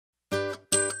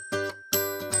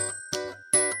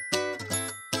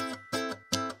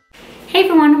Hey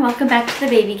everyone, welcome back to the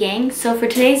Baby Gang. So for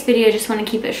today's video, I just want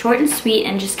to keep it short and sweet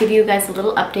and just give you guys a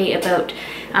little update about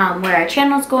where our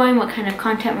channel is going, what kind of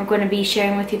content we're going to be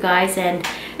sharing with you guys, and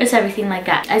just everything like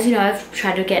that. As you know, I've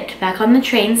tried to get back on the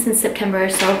train since September,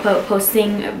 so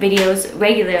posting videos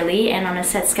regularly and on a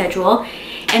set schedule.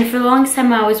 And for the longest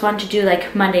time, I always wanted to do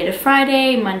like Monday to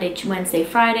Friday, Monday to Wednesday,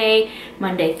 Friday,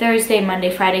 Monday, Thursday, Monday,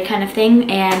 Friday kind of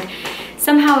thing. And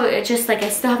somehow it just like I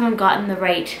still haven't gotten the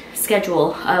right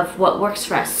schedule of what works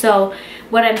for us. So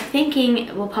what I'm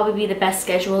thinking will probably be the best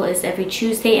schedule is every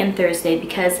Tuesday and Thursday,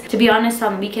 because to be honest,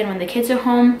 on the weekend when the kids are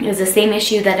home, is the same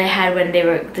issue that I had when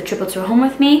the triplets were home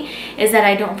with me, is that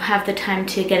I don't have the time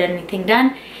to get anything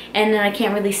done, and then I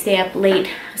can't really stay up late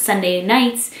Sunday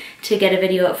nights to get a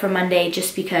video up for Monday,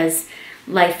 just because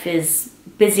life is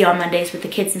busy on Mondays with the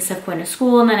kids and stuff going to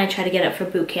school, and then I try to get up for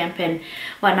boot camp and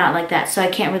whatnot like that, so I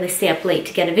can't really stay up late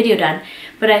to get a video done.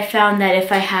 But I found that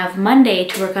if I have Monday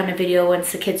to work on a video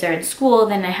once the kids are in school,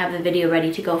 then I have the video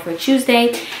ready to go for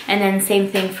Tuesday, and then same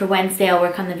thing for Wednesday, I'll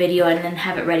work on the video and then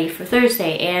have it ready for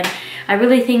Thursday. And I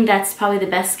really think that's probably the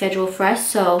best schedule for us.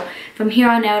 So from here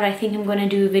on out, I think I'm going to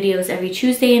do videos every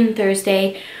Tuesday and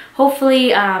Thursday.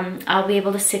 Hopefully I'll be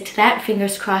able to stick to that.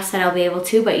 Fingers crossed that I'll be able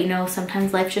to, but you know,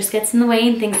 sometimes life just gets in the way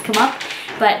and things come up.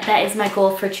 But that is my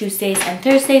goal for Tuesdays and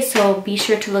Thursdays, so be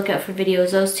sure to look out for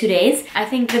videos those 2 days. I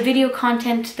think the video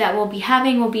content that we'll be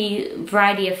having will be a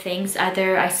variety of things.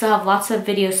 Either I still have lots of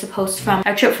videos to post from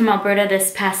our trip from Alberta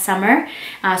this past summer,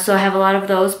 so I have a lot of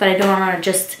those, but I don't want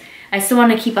to I still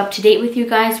want to keep up to date with you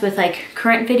guys with like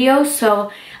current videos,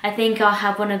 so I think I'll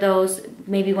have one of those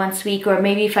maybe once a week, or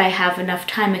maybe if I have enough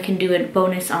time I can do a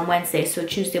bonus on Wednesday, so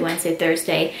Tuesday, Wednesday,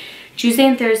 Thursday. Tuesday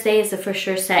and Thursday is the for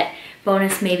sure set,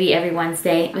 bonus maybe every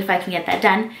Wednesday if I can get that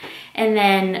done. And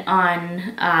then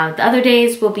on the other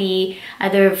days will be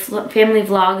either family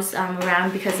vlogs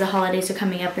around, because the holidays are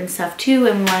coming up and stuff too,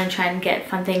 and we want to try and get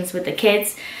fun things with the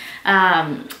kids.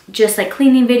 Just like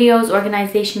cleaning videos,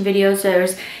 organization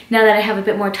videos. Now that I have a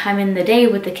bit more time in the day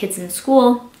with the kids in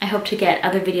school, I hope to get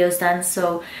other videos done.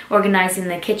 So organizing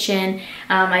the kitchen,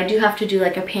 I do have to do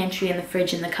like a pantry and the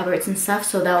fridge and the cupboards and stuff,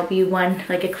 so that'll be one,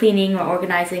 like a cleaning or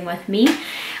organizing with me.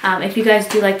 If you guys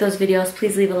do like those videos,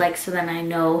 please leave a like so then I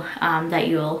know that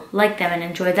you'll like them and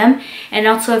enjoy them. And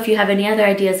also, if you have any other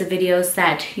ideas of videos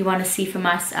that you want to see from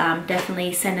us,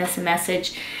 definitely send us a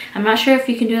message. I'm not sure if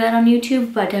you can do that on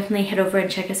YouTube, but definitely head over and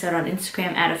check us out on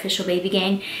Instagram at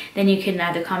 @officialbabygang. Then you can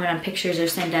either comment on pictures or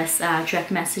send us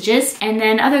direct messages. And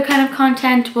then other kind of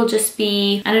content will just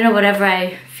be, I don't know, whatever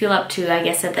I feel up to, I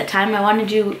guess, at that time. I want to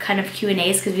do kind of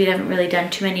Q&As because we haven't really done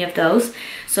too many of those.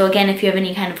 So again, if you have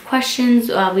any kind of questions,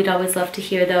 we'd always love to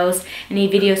hear those. Any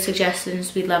video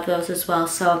suggestions, we'd love those as well.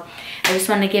 So I just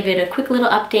want to give it a quick little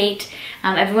update.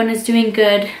 Everyone is doing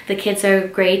good. The kids are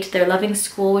great. They're loving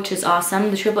school, which is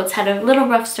awesome. The triplets had a little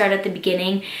rough start at the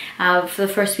beginning for the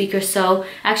first week or so.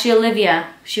 Actually, Olivia,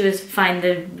 she was fine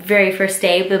the very first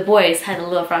day. The boys had a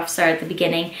little rough start at the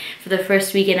beginning for the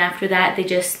first week, and after that they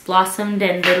just blossomed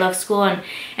and they love school. And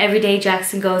every day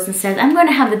Jackson goes and says, I'm going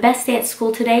to have the best day at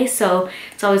school today, so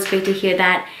it's always great to hear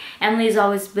that. Emily's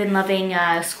always been loving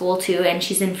school too, and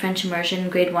she's in French immersion,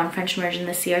 grade 1 French immersion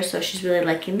this year, so she's really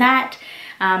liking that.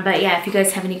 But yeah, if you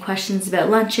guys have any questions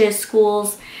about lunches,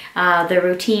 schools, their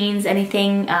routines,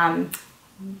 anything,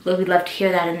 we'd love to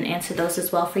hear that and answer those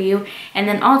as well for you. And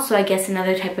then also, I guess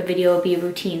another type of video will be a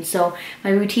routine. So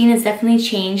my routine has definitely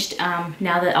changed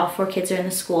now that all 4 kids are in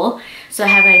the school. So I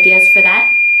have ideas for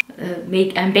that.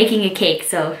 I'm baking a cake,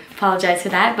 so apologize for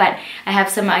that, but I have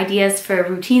some ideas for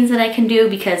routines that I can do,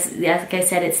 because like I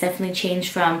said, it's definitely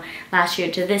changed from last year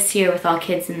to this year with all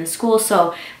kids in the school.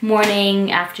 So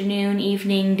morning, afternoon,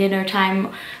 evening, dinner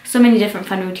time, so many different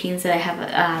fun routines that I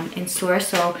have in store,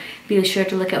 so be sure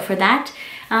to look out for that.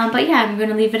 But yeah, I'm going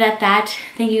to leave it at that.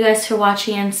 Thank you guys for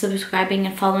watching and subscribing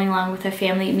and following along with our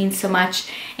family. It means so much.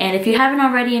 And if you haven't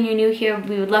already and you're new here,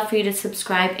 we would love for you to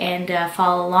subscribe and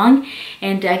follow along.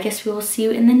 And I guess we will see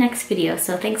you in the next video.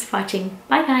 So thanks for watching.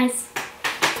 Bye guys.